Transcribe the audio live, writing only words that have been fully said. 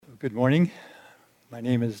Good morning. My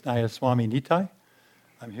name is Nayaswami Nitai.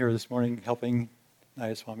 I'm here this morning helping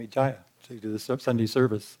Nayaswami Jaya to do the Sunday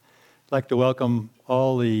service. I'd like to welcome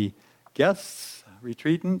all the guests,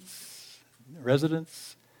 retreatants,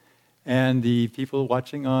 residents, and the people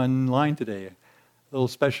watching online today. A little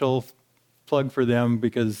special plug for them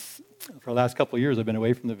because for the last couple of years I've been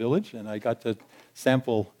away from the village and I got to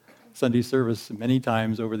sample Sunday service many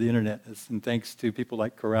times over the internet. And thanks to people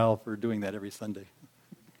like Corral for doing that every Sunday.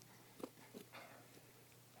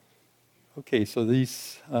 Okay, so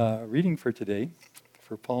these reading for today,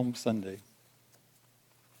 for Palm Sunday.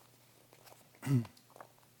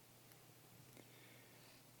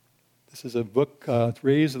 This is a book,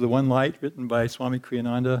 Rays of the One Light, written by Swami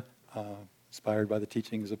Kriyananda, inspired by the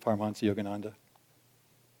teachings of Paramahansa Yogananda.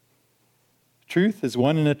 Truth is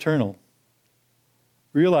one and eternal.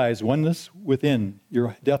 Realize oneness within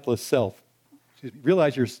your deathless self.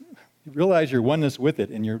 Realize your oneness with it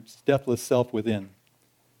and your deathless self within.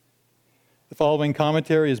 The following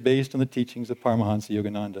commentary is based on the teachings of Paramahansa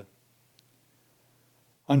Yogananda.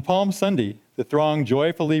 On Palm Sunday, the throng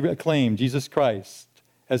joyfully acclaimed Jesus Christ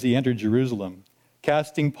as he entered Jerusalem,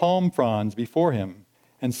 casting palm fronds before him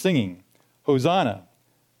and singing, "Hosanna!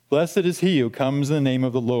 Blessed is he who comes in the name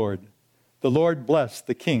of the Lord. The Lord bless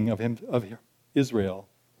the King of Israel."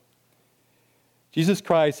 Jesus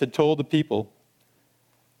Christ had told the people,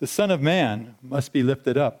 "The Son of Man must be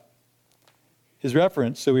lifted up." His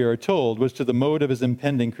reference, so we are told, was to the mode of his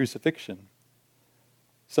impending crucifixion.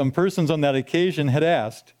 Some persons on that occasion had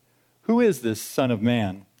asked, "Who is this Son of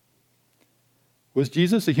Man?" Was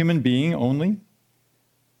Jesus a human being only?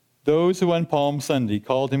 Those who on Palm Sunday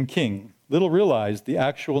called him king little realized the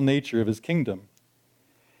actual nature of his kingdom.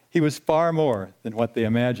 He was far more than what they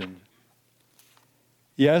imagined.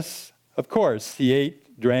 Yes, of course, he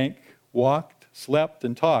ate, drank, walked, slept,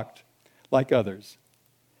 and talked like others.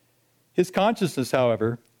 His consciousness,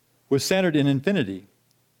 however, was centered in infinity.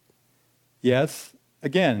 Yes,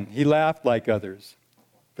 again, he laughed like others,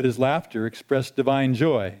 but his laughter expressed divine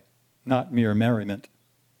joy, not mere merriment.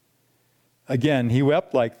 Again, he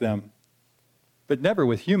wept like them, but never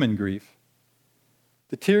with human grief.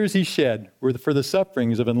 The tears he shed were for the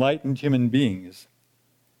sufferings of enlightened human beings.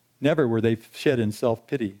 Never were they shed in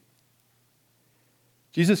self-pity.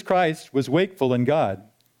 Jesus Christ was wakeful in God.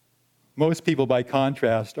 Most people, by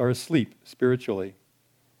contrast, are asleep spiritually.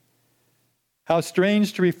 How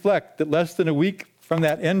strange to reflect that less than a week from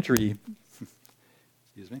that entry,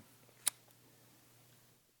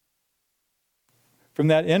 from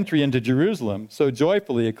that entry into Jerusalem, so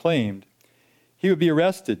joyfully acclaimed, he would be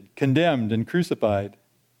arrested, condemned, and crucified.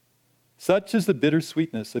 Such is the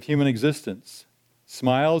bittersweetness of human existence.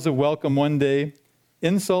 Smiles of welcome one day,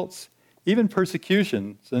 insults, even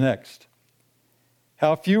persecutions the next.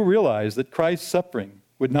 How few realize that Christ's suffering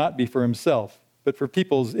would not be for himself, but for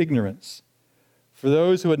people's ignorance, for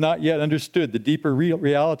those who had not yet understood the deeper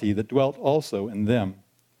reality that dwelt also in them.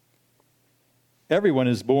 Everyone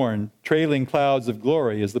is born trailing clouds of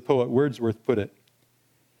glory, as the poet Wordsworth put it.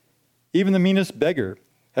 Even the meanest beggar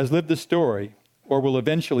has lived a story, or will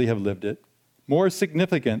eventually have lived it, more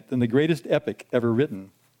significant than the greatest epic ever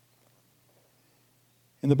written.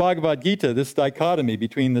 In the Bhagavad Gita, this dichotomy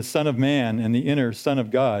between the Son of Man and the inner Son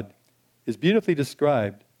of God is beautifully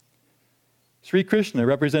described. Sri Krishna,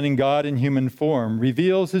 representing God in human form,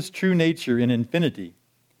 reveals his true nature in infinity.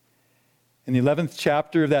 In the 11th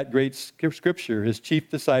chapter of that great scripture, his chief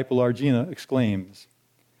disciple Arjuna exclaims,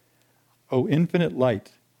 "O infinite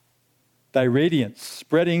light, thy radiance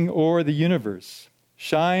spreading o'er the universe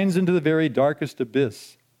shines into the very darkest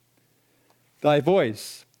abyss. Thy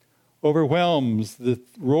voice overwhelms the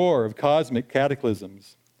roar of cosmic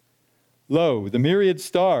cataclysms. Lo, the myriad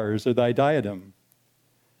stars are thy diadem.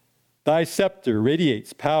 Thy scepter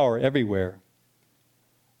radiates power everywhere.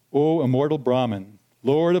 O immortal Brahman,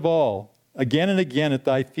 Lord of all, again and again at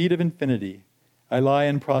thy feet of infinity, I lie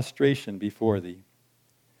in prostration before thee."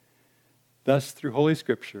 Thus, through Holy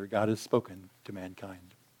Scripture, God has spoken to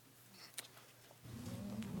mankind.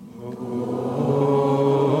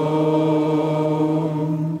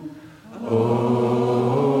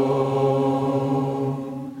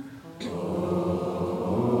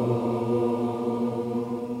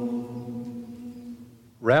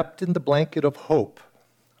 Wrapped in the blanket of hope,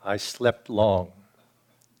 I slept long.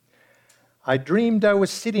 I dreamed I was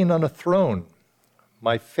sitting on a throne,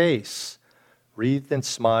 my face wreathed in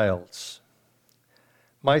smiles.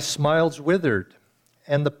 My smiles withered,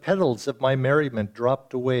 and the petals of my merriment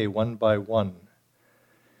dropped away one by one.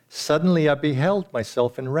 Suddenly I beheld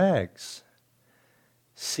myself in rags.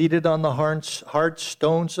 Seated on the hard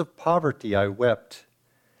stones of poverty, I wept,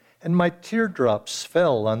 and my teardrops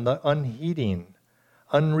fell on the unheeding,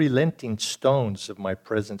 unrelenting stones of my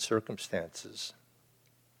present circumstances.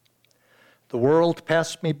 The world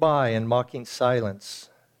passed me by in mocking silence.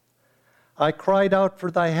 I cried out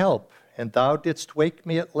for thy help, and thou didst wake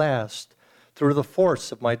me at last through the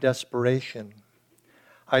force of my desperation.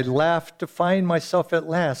 I laughed to find myself at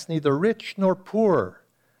last neither rich nor poor,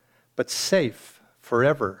 but safe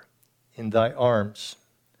forever in thy arms.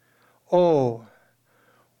 Oh,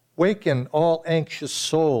 waken all anxious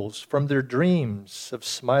souls from their dreams of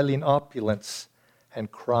smiling opulence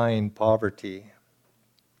and crying poverty.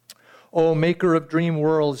 O maker of dream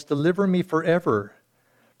worlds, deliver me forever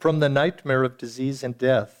from the nightmare of disease and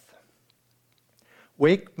death.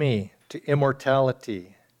 Wake me to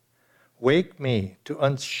immortality. Wake me to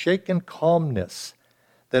unshaken calmness,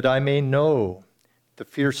 that I may know the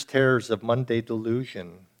fierce terrors of Monday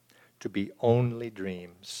delusion to be only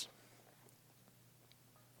dreams.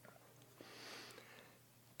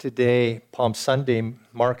 Today, Palm Sunday,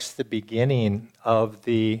 marks the beginning of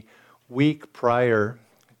the week prior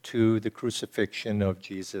to the crucifixion of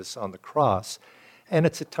Jesus on the cross. And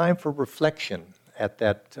it's a time for reflection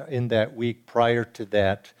in that week prior to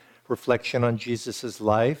that, reflection on Jesus'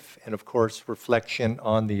 life, and of course, reflection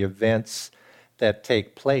on the events that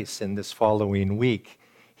take place in this following week.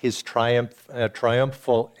 His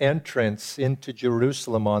triumphal entrance into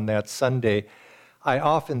Jerusalem on that Sunday. I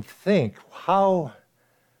often think, how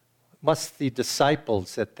must the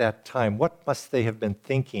disciples at that time, what must they have been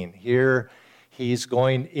thinking? Here he's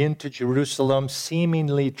going into Jerusalem,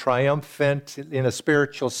 seemingly triumphant, in a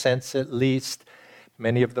spiritual sense at least.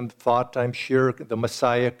 Many of them thought, I'm sure, the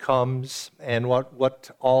Messiah comes, and what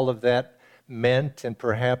all of that meant, and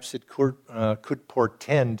perhaps it could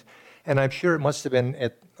portend. And I'm sure it must have been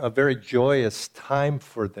a very joyous time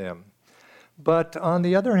for them. But on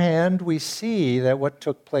the other hand, we see that what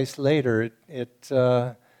took place later, it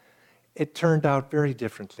turned out very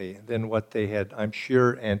differently than what they had, I'm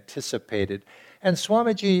sure, anticipated. And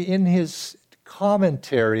Swamiji, in his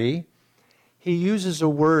commentary, he uses a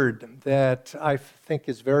word that I think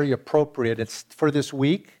is very appropriate. It's for this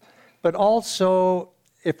week, but also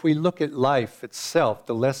if we look at life itself,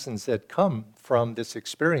 the lessons that come from this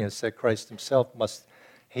experience that Christ himself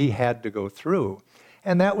he had to go through.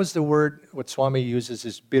 And that was the word, what Swami uses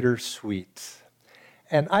is bittersweet.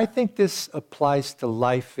 And I think this applies to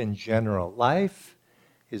life in general. Life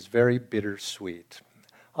is very bittersweet.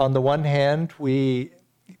 On the one hand, we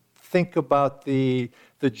think about the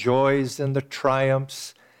joys and the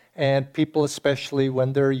triumphs, and people, especially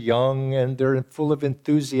when they're young and they're full of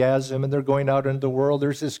enthusiasm and they're going out into the world,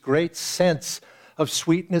 there's this great sense of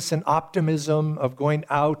sweetness and optimism of going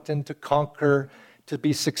out and to conquer, to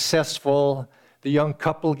be successful. The young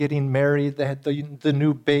couple getting married, the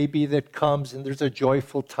new baby that comes, and there's a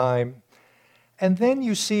joyful time. And then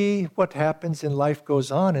you see what happens and life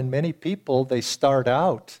goes on, and many people, they start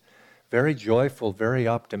out very joyful, very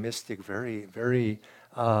optimistic, very, very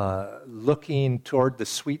looking toward the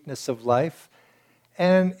sweetness of life.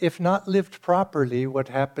 And if not lived properly, what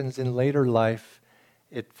happens in later life,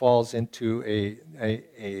 it falls into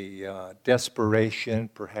a desperation,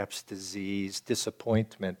 perhaps disease,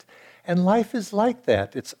 disappointment. And life is like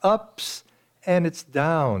that. It's ups and it's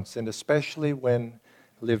downs, and especially when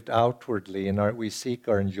lived outwardly, and we seek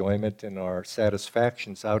our enjoyment and our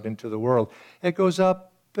satisfactions out into the world. It goes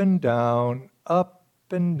up and down, up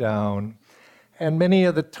and down. And many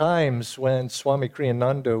of the times when Swami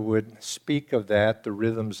Kriyananda would speak of that, the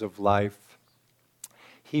rhythms of life,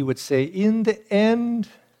 he would say, in the end,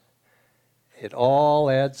 it all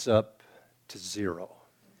adds up to zero.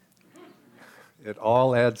 It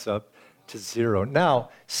all adds up to zero. Now,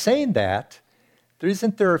 saying that,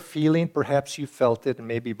 isn't there a feeling, perhaps you felt it, and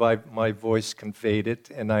maybe my voice conveyed it,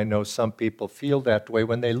 and I know some people feel that way,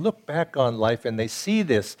 when they look back on life and they see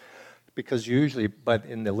this, because usually, but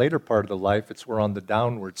in the later part of the life, we're on the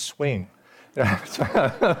downward swing.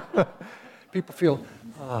 People feel,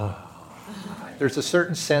 there's a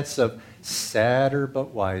certain sense of sadder but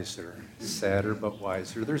wiser, sadder but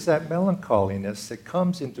wiser. There's that melancholiness that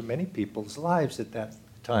comes into many people's lives at that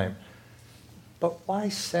time. But why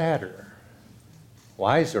sadder?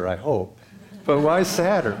 Wiser, I hope. But why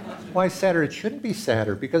sadder? Why sadder? It shouldn't be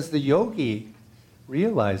sadder, because the yogi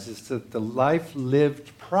realizes that the life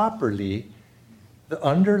lived properly, the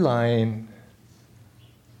underlying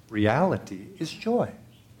reality is joy.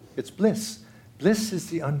 It's bliss. Bliss is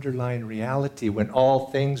the underlying reality. When all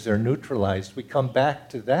things are neutralized, we come back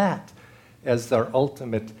to that as our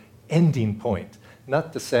ultimate ending point,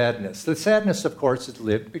 not the sadness. The sadness, of course, is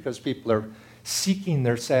lived because people are seeking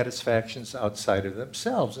their satisfactions outside of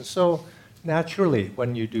themselves. And so naturally,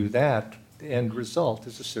 when you do that, the end result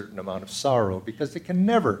is a certain amount of sorrow because it can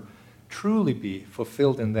never truly be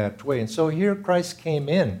fulfilled in that way. And so here Christ came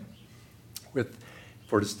in with,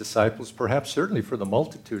 for his disciples, perhaps certainly for the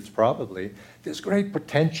multitudes probably, this great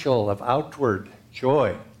potential of outward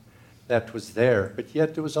joy that was there. But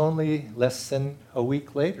yet it was only less than a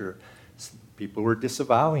week later. People were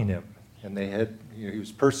disavowing him, and he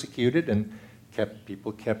was persecuted, and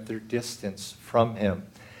people kept their distance from him.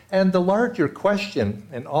 And the larger question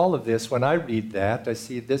in all of this, when I read that, I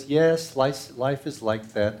see this, yes, life is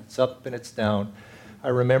like that. It's up and it's down. I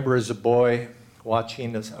remember as a boy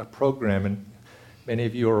watching a program, and many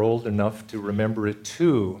of you are old enough to remember it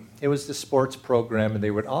too. It was the sports program, and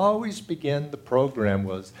they would always begin the program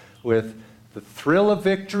with the thrill of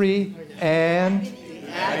victory and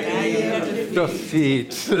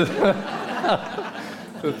defeat.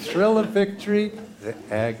 The thrill of victory, the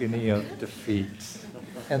agony of defeat.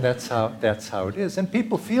 And that's how it is. And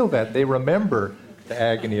people feel that. They remember the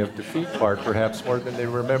agony of defeat part perhaps more than they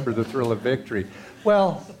remember the thrill of victory.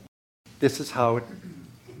 Well, this is how it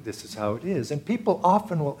is. And people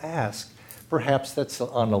often will ask, perhaps that's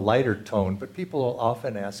on a lighter tone, but people will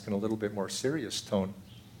often ask in a little bit more serious tone,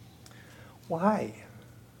 why?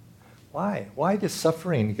 Why? Why does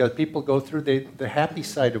suffering? Because people go through the happy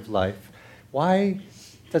side of life. Why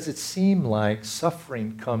does it seem like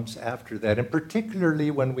suffering comes after that? And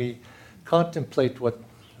particularly when we contemplate what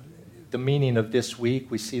the meaning of this week,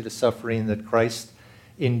 we see the suffering that Christ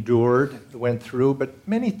endured, went through, but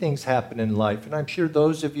many things happen in life. And I'm sure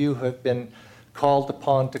those of you who have been called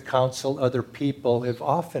upon to counsel other people have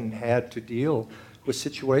often had to deal with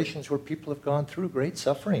situations where people have gone through great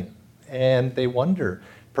suffering. And they wonder,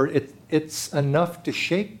 it's enough to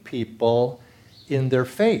shake people in their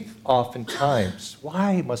faith, oftentimes.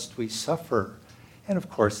 Why must we suffer? And of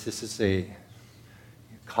course, this is a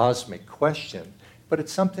cosmic question, but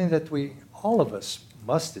it's something that all of us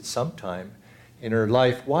must at some time in our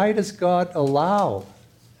life. Why does God allow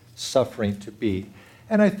suffering to be?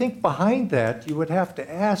 And I think behind that, you would have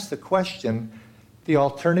to ask the question, the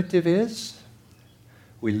alternative is,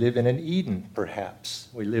 we live in an Eden, perhaps.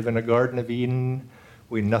 We live in a Garden of Eden,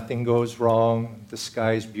 nothing goes wrong. The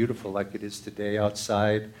sky is beautiful like it is today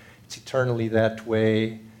outside. It's eternally that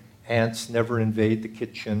way. Ants never invade the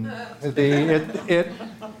kitchen.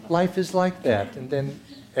 Life is like that. And then,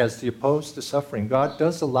 as the opposed to suffering, God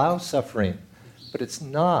does allow suffering, but it's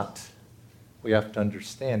not, we have to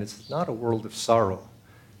understand, it's not a world of sorrow.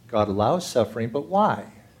 God allows suffering, but why?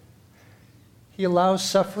 He allows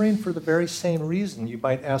suffering for the very same reason. You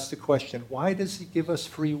might ask the question, why does he give us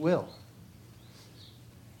free will?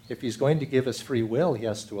 If he's going to give us free will, he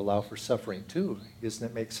has to allow for suffering too. Doesn't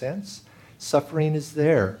it make sense? Suffering is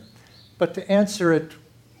there. But to answer it,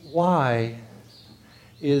 why,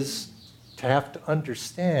 is to have to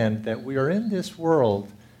understand that we are in this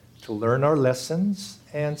world to learn our lessons,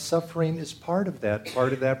 and suffering is part of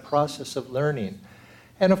that process of learning.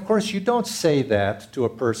 And of course, you don't say that to a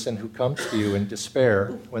person who comes to you in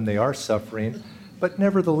despair when they are suffering. But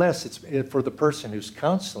nevertheless, it's for the person who's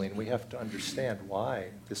counseling, we have to understand why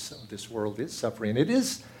this world is suffering. It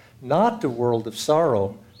is not a world of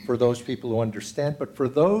sorrow for those people who understand, but for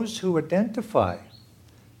those who identify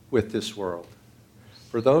with this world.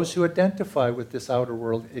 For those who identify with this outer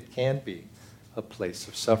world, it can be a place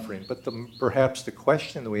of suffering. But perhaps the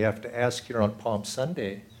question that we have to ask here on Palm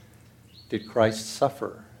Sunday, did Christ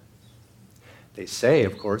suffer? They say,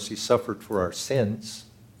 of course, he suffered for our sins.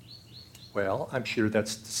 Well, I'm sure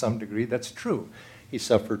that's to some degree that's true. He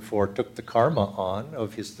took the karma on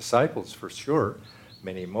of his disciples for sure,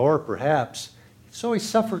 many more perhaps. So he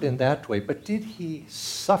suffered in that way, but did he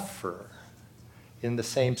suffer in the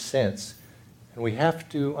same sense? And we have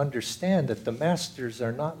to understand that the masters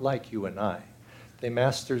are not like you and I. The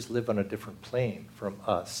masters live on a different plane from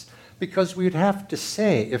us. Because we'd have to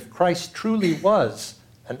say, if Christ truly was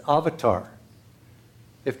an avatar,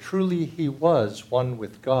 if truly he was one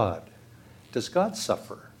with God, does God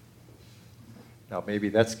suffer? Now, maybe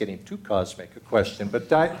that's getting too cosmic a question,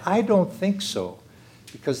 but I don't think so,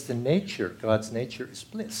 because God's nature is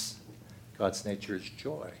bliss. God's nature is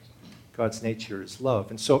joy. God's nature is love.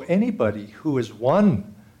 And so anybody who is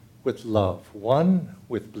one with love, one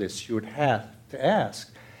with bliss, you would have to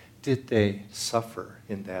ask, did they suffer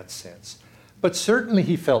in that sense? But certainly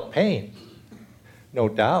he felt pain. No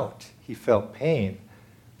doubt he felt pain.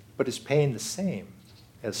 But is pain the same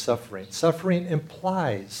as suffering? Suffering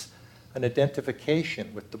implies an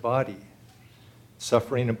identification with the body.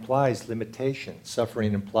 Suffering implies limitation.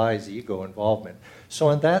 Suffering implies ego involvement. So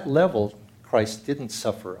on that level, Christ didn't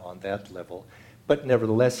suffer on that level, but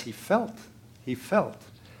nevertheless he felt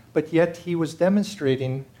but yet he was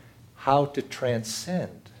demonstrating how to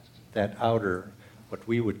transcend that outer, what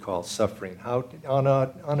we would call suffering, how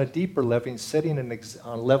on a deeper level, setting an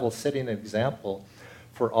example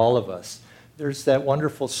for all of us. There's that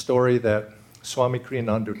wonderful story that Swami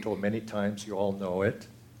Kriyananda told many times. You all know it,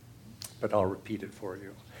 but I'll repeat it for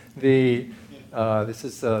you. This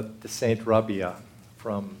is the Saint Rabia,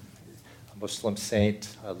 from a Muslim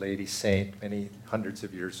saint, a lady saint, many hundreds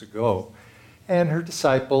of years ago. And her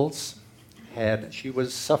disciples she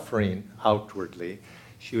was suffering outwardly.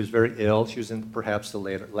 She was very ill. She was in perhaps the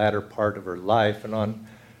latter part of her life. And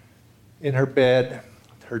in her bed,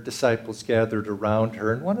 her disciples gathered around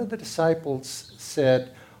her. And one of the disciples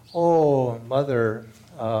said, "Oh, Mother,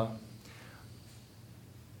 one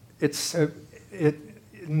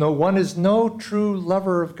is no true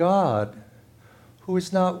lover of God who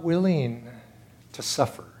is not willing to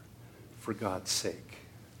suffer for God's sake."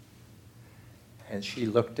 And she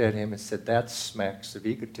looked at him and said, "That smacks of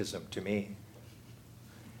egotism to me."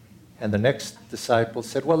 And the next disciple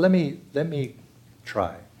said, "Well, let me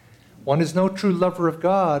try. One is no true lover of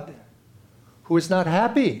God who is not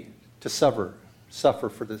happy to suffer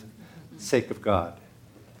for the sake of God."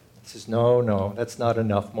 He says, No, that's not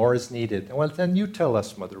enough. More is needed." "Well, then you tell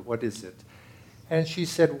us, Mother, what is it?" And she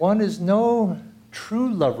said, "One is no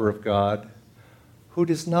true lover of God who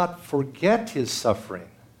does not forget his suffering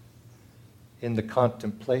in the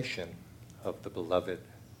contemplation of the beloved."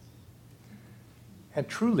 And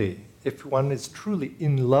truly, if one is truly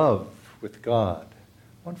in love with God,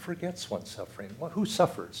 one forgets one's suffering. Who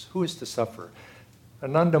suffers? Who is to suffer?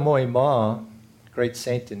 Anandamoyi Ma, great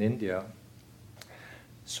saint in India,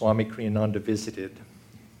 Swami Kriyananda visited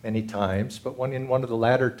many times, but in one of the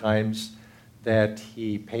latter times that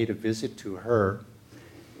he paid a visit to her,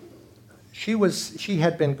 she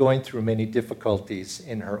had been going through many difficulties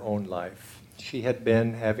in her own life. She had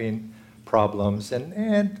been having problems and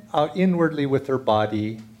inwardly with her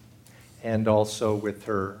body, and also with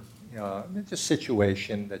her just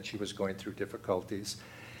situation that she was going through difficulties.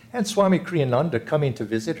 And Swami Kriyananda, coming to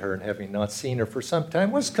visit her and having not seen her for some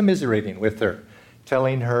time, was commiserating with her,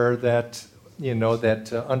 telling her that, in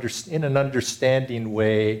an understanding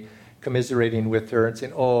way, commiserating with her and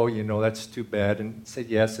saying, "Oh, that's too bad." And said,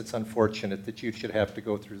 "Yes, it's unfortunate that you should have to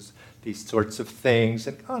go through these sorts of things,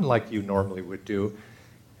 and unlike you normally would do."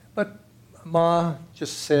 But Ma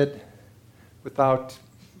just said, without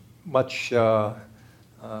much,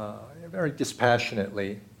 very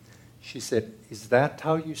dispassionately, she said, "Is that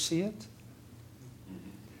how you see it?"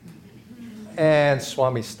 And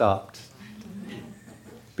Swami stopped.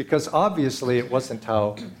 Because obviously it wasn't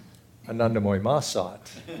how Anandamoyi Ma saw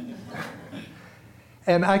it.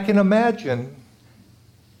 And I can imagine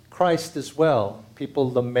Christ as well.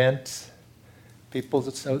 People lament, people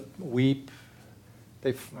weep,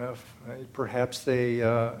 perhaps they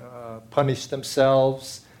punish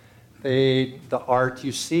themselves. The art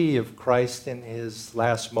you see of Christ in his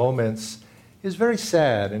last moments is very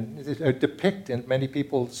sad and depicted. Many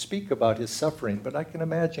people speak about his suffering, but I can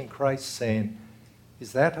imagine Christ saying,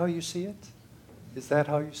 "Is that how you see it? Is that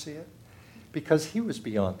how you see it?" Because he was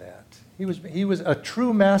beyond that. He was a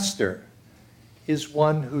true master is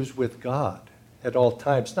one who's with God at all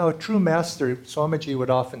times. Now, a true master, Swamiji would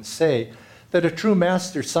often say, that a true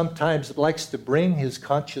master sometimes likes to bring his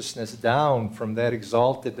consciousness down from that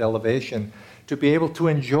exalted elevation to be able to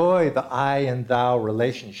enjoy the I and thou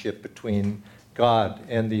relationship between God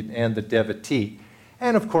and the devotee.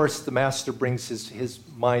 And of course, the master brings his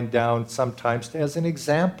mind down sometimes as an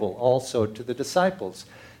example also to the disciples.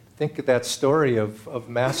 Think of that story of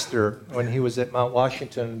Master when he was at Mount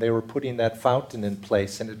Washington and they were putting that fountain in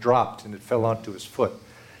place and it dropped and it fell onto his foot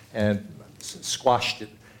and squashed it.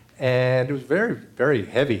 And it was very, very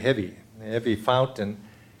heavy fountain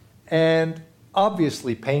and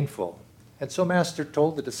obviously painful. And so Master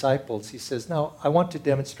told the disciples, he says, "Now I want to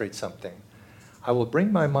demonstrate something. I will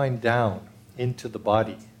bring my mind down into the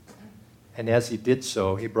body." And as he did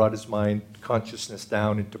so, he brought his mind consciousness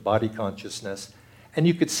down into body consciousness. And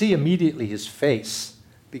you could see immediately his face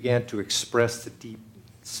began to express the deep,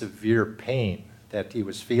 severe pain that he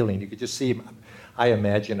was feeling. You could just see him. I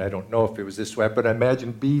imagine, I don't know if it was this way, but I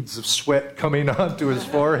imagine beads of sweat coming onto his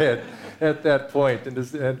forehead at that point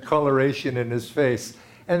and coloration in his face.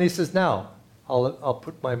 And he says, "Now, I'll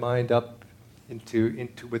put my mind up into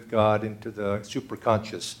with God, into the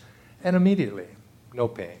superconscious." And immediately, no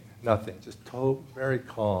pain, nothing, just very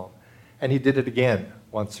calm. And he did it again,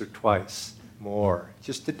 once or twice more,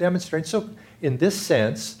 just to demonstrate. So in this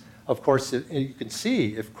sense, of course, you can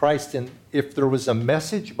see if there was a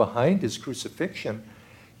message behind his crucifixion,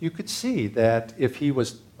 you could see that if he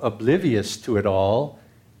was oblivious to it all,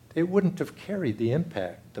 they wouldn't have carried the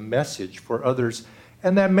impact, the message for others.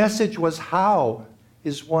 And that message was, how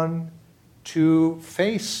is one to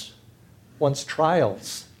face one's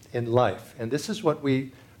trials in life? And this is what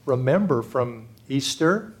we remember from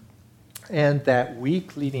Easter, and that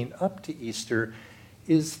week leading up to Easter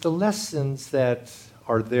is the lessons that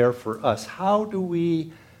are there for us. How do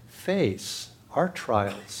we face our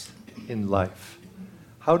trials in life?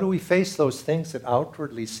 How do we face those things that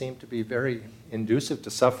outwardly seem to be very inducive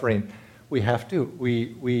to suffering? We have to.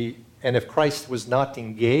 And if Christ was not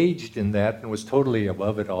engaged in that and was totally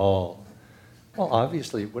above it all, well,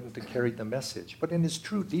 obviously, he wouldn't have carried the message. But in his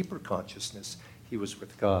true, deeper consciousness, he was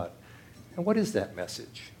with God. And what is that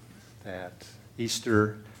message that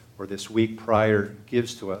Easter or this week prior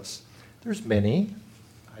gives to us? There's many.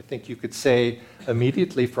 I think you could say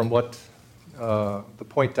immediately from what the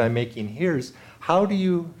point I'm making here is, how do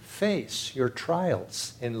you face your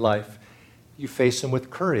trials in life? You face them with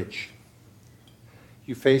courage.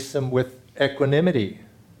 You face them with equanimity.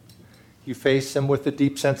 You face them with a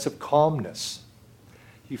deep sense of calmness.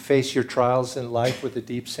 You face your trials in life with a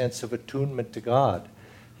deep sense of attunement to God.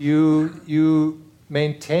 You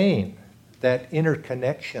maintain that inner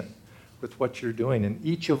connection with what you're doing. And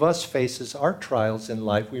each of us faces our trials in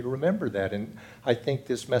life. We remember that. And I think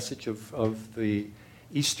this message of the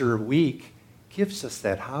Easter week gives us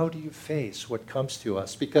that. How do you face what comes to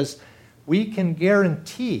us? Because we can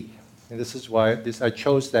guarantee, and this is why I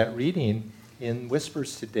chose that reading in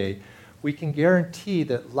Whispers today, we can guarantee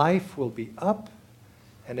that life will be up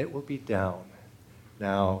and it will be down.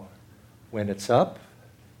 Now, when it's up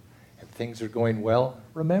and things are going well,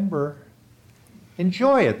 remember,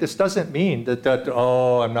 enjoy it. This doesn't mean that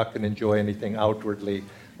I'm not going to enjoy anything outwardly,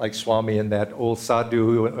 like Swami in that old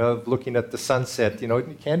sadhu of looking at the sunset.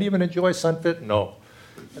 You can't even enjoy sunset? No.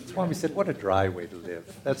 And Swami said, what a dry way to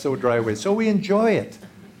live. That's so dry way. So we enjoy it,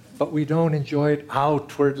 but we don't enjoy it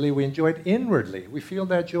outwardly. We enjoy it inwardly. We feel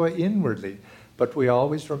that joy inwardly. But we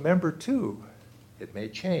always remember, too, it may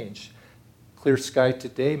change. Clear sky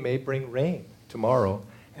today may bring rain tomorrow.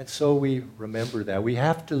 And so we remember that. We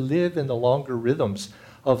have to live in the longer rhythms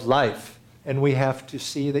of life. And we have to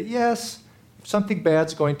see that, yes, if something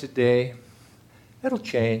bad's going today, it'll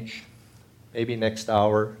change. Maybe next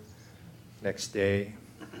hour, next day,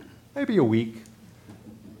 maybe a week,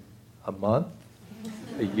 a month,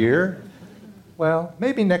 a year. Well,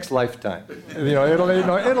 maybe next lifetime.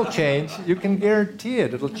 It'll change. You can guarantee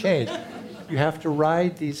it. It'll change. You have to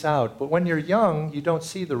ride these out. But when you're young, you don't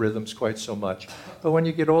see the rhythms quite so much. But when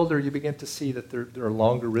you get older, you begin to see that there are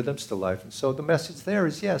longer rhythms to life. And so the message there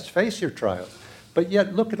is, yes, face your trials. But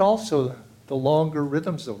yet look at also the longer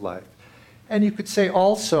rhythms of life. And you could say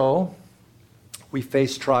also, we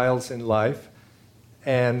face trials in life.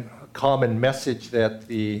 And a common message that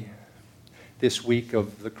this week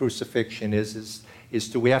of the crucifixion is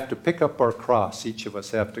we have to pick up our cross. Each of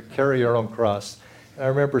us have to carry our own cross. I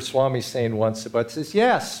remember Swami saying once about this,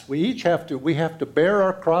 yes, we have to bear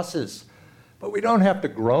our crosses, but we don't have to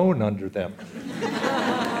groan under them.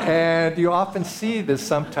 And you often see this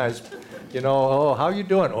sometimes, how you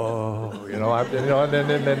doing? And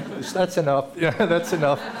then that's enough. That's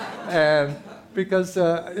enough. And because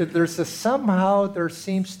there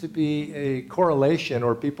seems to be a correlation,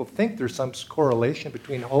 or people think there's some correlation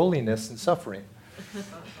between holiness and suffering.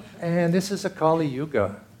 And this is a Kali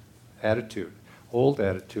Yuga attitude. Old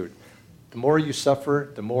attitude. The more you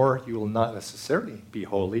suffer, the more you will not necessarily be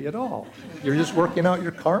holy at all. You're just working out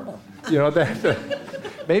your karma.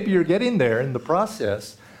 Maybe you're getting there in the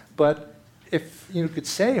process, but if you could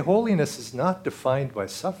say holiness is not defined by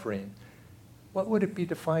suffering, what would it be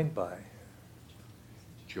defined by?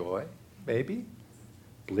 Joy, maybe?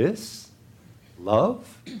 Bliss?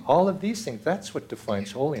 Love? All of these things. That's what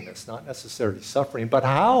defines holiness, not necessarily suffering. But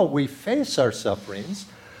how we face our sufferings,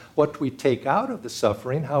 what we take out of the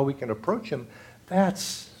suffering, how we can approach them,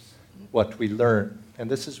 that's what we learn.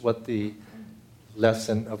 And this is what the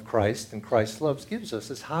lesson of Christ and Christ's love gives us,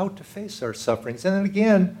 is how to face our sufferings. And then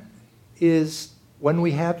again, is when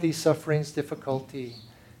we have these sufferings, difficulty,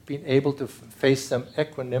 being able to face them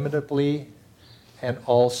equanimously, and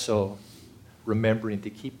also remembering to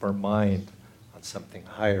keep our mind on something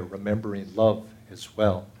higher, remembering love as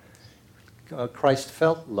well. Christ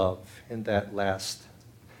felt love in that last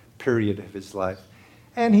period of his life.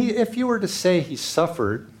 And if you were to say he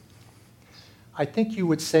suffered, I think you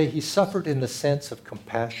would say he suffered in the sense of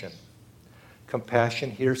compassion.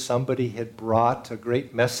 Compassion here, somebody had brought a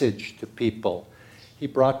great message to people. He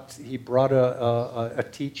brought a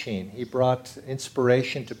teaching. He brought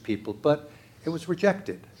inspiration to people, but it was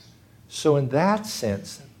rejected. So in that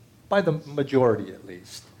sense, by the majority at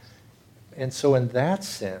least, And so in that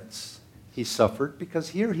sense, he suffered because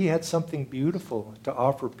here he had something beautiful to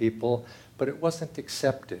offer people, but it wasn't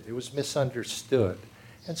accepted. It was misunderstood.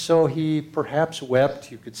 And so he perhaps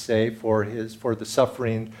wept, you could say, for the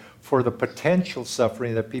suffering, for the potential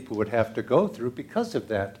suffering that people would have to go through because of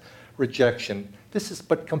that rejection.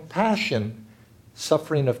 But compassion,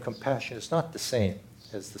 suffering of compassion, is not the same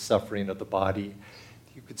as the suffering of the body.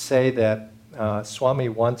 You could say that Swami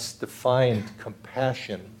once defined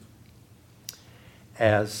compassion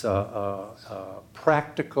as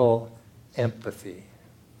practical empathy.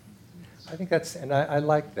 I think I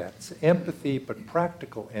like that. It's empathy, but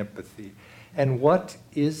practical empathy. And what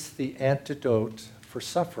is the antidote for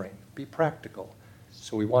suffering? Be practical.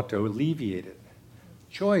 So we want to alleviate it.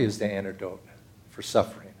 Joy is the antidote for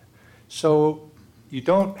suffering. So you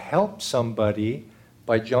don't help somebody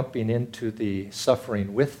by jumping into the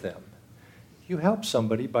suffering with them. You help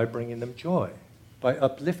somebody by bringing them joy, by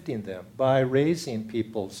uplifting them, by raising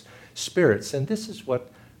people's spirits. And this is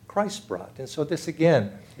what Christ brought. And so this,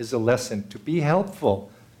 again, is a lesson. To be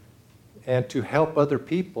helpful and to help other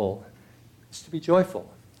people is to be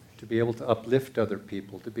joyful, to be able to uplift other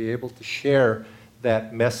people, to be able to share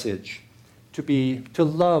that message, to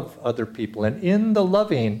love other people. And in the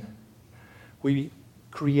loving, we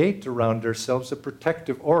create around ourselves a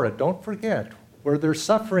protective aura. Don't forget, where there's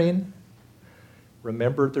suffering,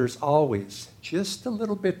 remember there's always just a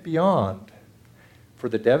little bit beyond. For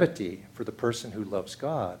the devotee, for the person who loves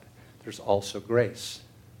God, there's also grace.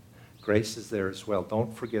 Grace is there as well.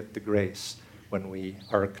 Don't forget the grace when we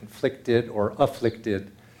are conflicted or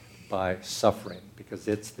afflicted by suffering, because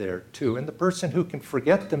it's there too. And the person who can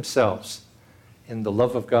forget themselves in the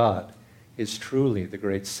love of God is truly the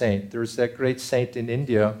great saint. There's that great saint in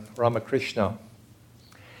India, Ramakrishna.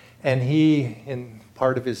 And he, in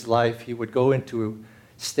part of his life, he would go into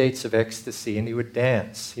states of ecstasy and he would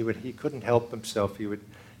dance. He couldn't help himself. He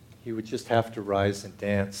would just have to rise and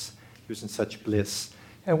dance. He was in such bliss.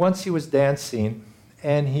 And once he was dancing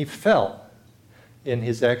and he fell in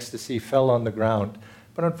his ecstasy, fell on the ground.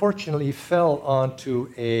 But unfortunately, he fell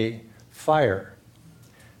onto a fire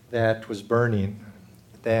that was burning.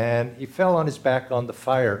 Then he fell on his back on the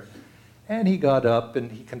fire. And he got up,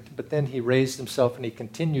 but then he raised himself and he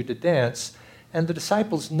continued to dance. And the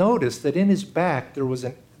disciples noticed that in his back there was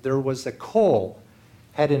a coal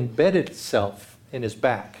had embedded itself in his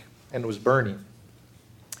back and was burning.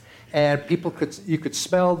 And you could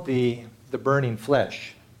smell the burning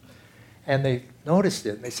flesh. And they noticed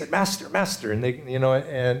it and they said, "Master, Master." And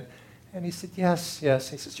and he said, "Yes, yes."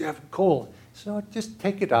 He says, "You have coal." So just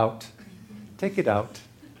take it out. Take it out.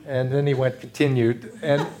 And then he continued,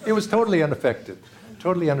 and it was totally unaffected,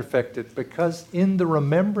 because in the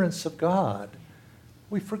remembrance of God,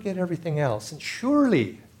 we forget everything else. And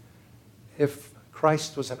surely, if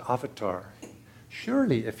Christ was an avatar,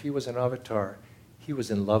 if he was an avatar, he was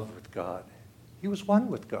in love with God. He was one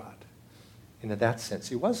with God. And in that sense,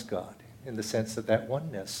 he was God, in the sense of that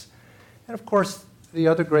oneness. And of course, the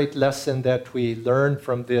other great lesson that we learned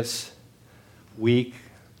from this week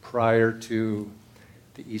prior to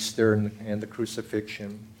the Easter and the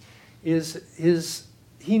crucifixion is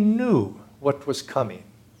he knew what was coming.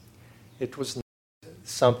 It was not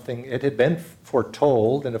something, it had been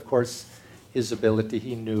foretold, and of course his ability,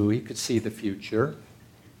 he knew, he could see the future.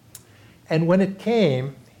 And when it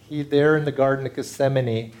came, there in the Garden of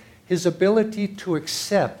Gethsemane, his ability to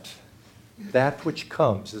accept that which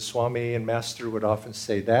comes, as Swami and Master would often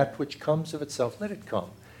say, that which comes of itself, let it come.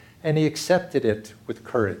 And he accepted it with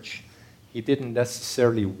courage. He didn't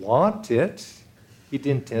necessarily want it. He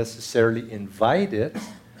didn't necessarily invite it.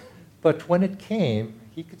 But when it came,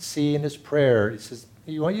 he could see in his prayer, he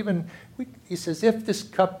says, if this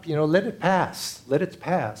cup, let it pass, let it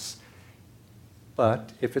pass.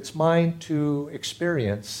 But if it's mine to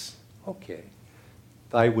experience, okay,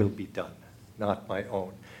 thy will be done, not my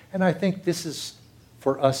own. And I think this is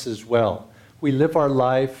for us as well. We live our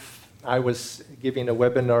life. I was giving a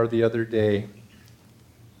webinar the other day,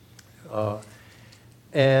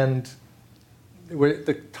 and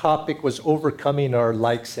the topic was overcoming our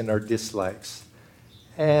likes and our dislikes.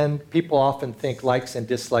 And people often think likes and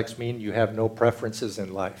dislikes mean you have no preferences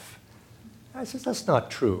in life. I said, that's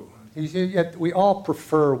not true. Yet we all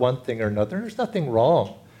prefer one thing or another. There's nothing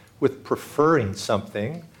wrong with preferring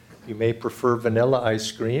something. You may prefer vanilla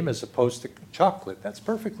ice cream as opposed to chocolate. That's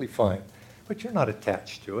perfectly fine. But you're not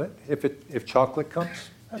attached to it. If chocolate comes,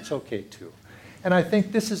 that's okay too. And I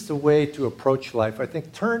think this is the way to approach life. I think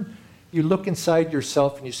you look inside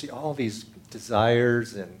yourself and you see all these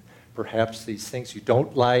desires and perhaps these things you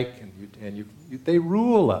don't like, and they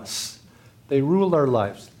rule us. They rule our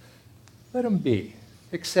lives. Let them be.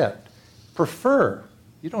 Accept. prefer.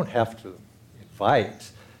 You don't have to invite,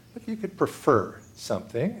 but you could prefer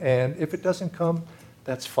something. And if it doesn't come,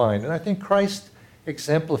 that's fine. And I think Christ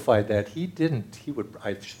exemplified that.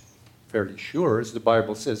 I'm fairly sure, as the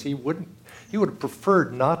Bible says, he would have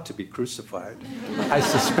preferred not to be crucified, I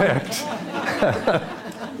suspect.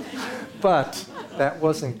 But that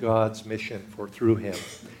wasn't God's mission through him.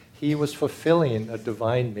 He was fulfilling a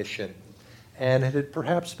divine mission, and it had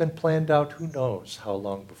perhaps been planned out who knows how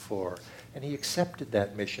long before. And he accepted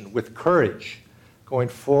that mission with courage, going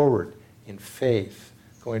forward in faith,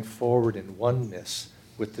 going forward in oneness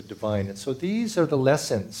with the divine. And so these are the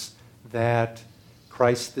lessons that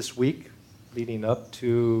Christ this week, leading up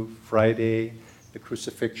to Friday, the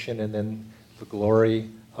crucifixion, and then the glory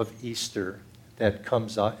of Easter that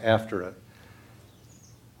comes after it.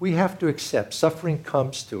 We have to accept suffering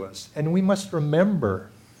comes to us, and we must remember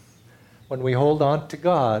when we hold on to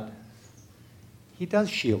God, he does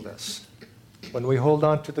shield us. When we hold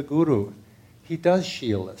on to the Guru, he does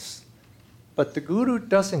shield us. But the Guru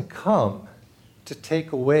doesn't come to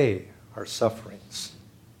take away our sufferings.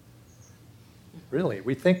 Really,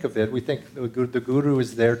 we think of it, we think the Guru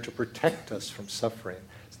is there to protect us from suffering.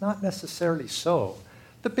 It's not necessarily so.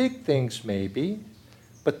 The big things maybe,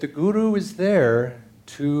 but the Guru is there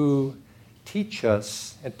to teach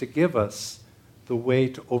us and to give us the way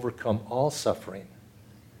to overcome all suffering.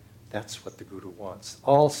 That's what the Guru wants,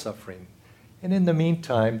 all suffering. And in the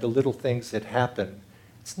meantime, the little things that happen,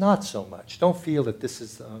 it's not so much. Don't feel that this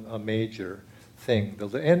is a major thing.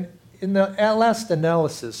 And in the last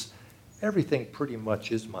analysis, everything pretty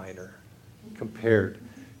much is minor compared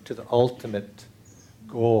to the ultimate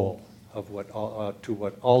goal of what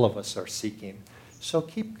all of us are seeking. So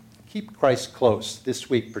keep Christ close this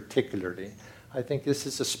week particularly. I think there's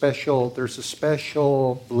a special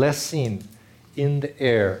blessing in the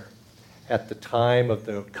air at the time of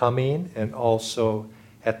the coming and also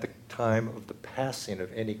at the time of the passing of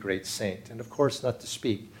any great saint. And of course, not to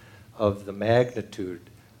speak of the magnitude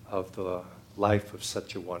of the life of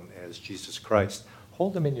such a one as Jesus Christ.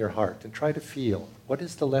 Hold them in your heart and try to feel what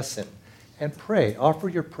is the lesson. And pray. Offer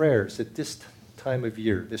your prayers at this time of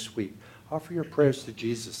year, this week. Offer your prayers to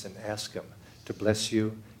Jesus and ask him to bless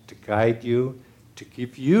you, to guide you, to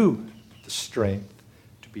give you the strength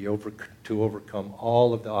to overcome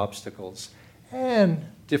all of the obstacles and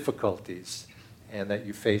difficulties, and that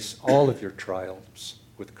you face all of your trials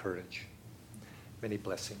with courage. Many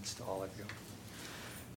blessings to all of you.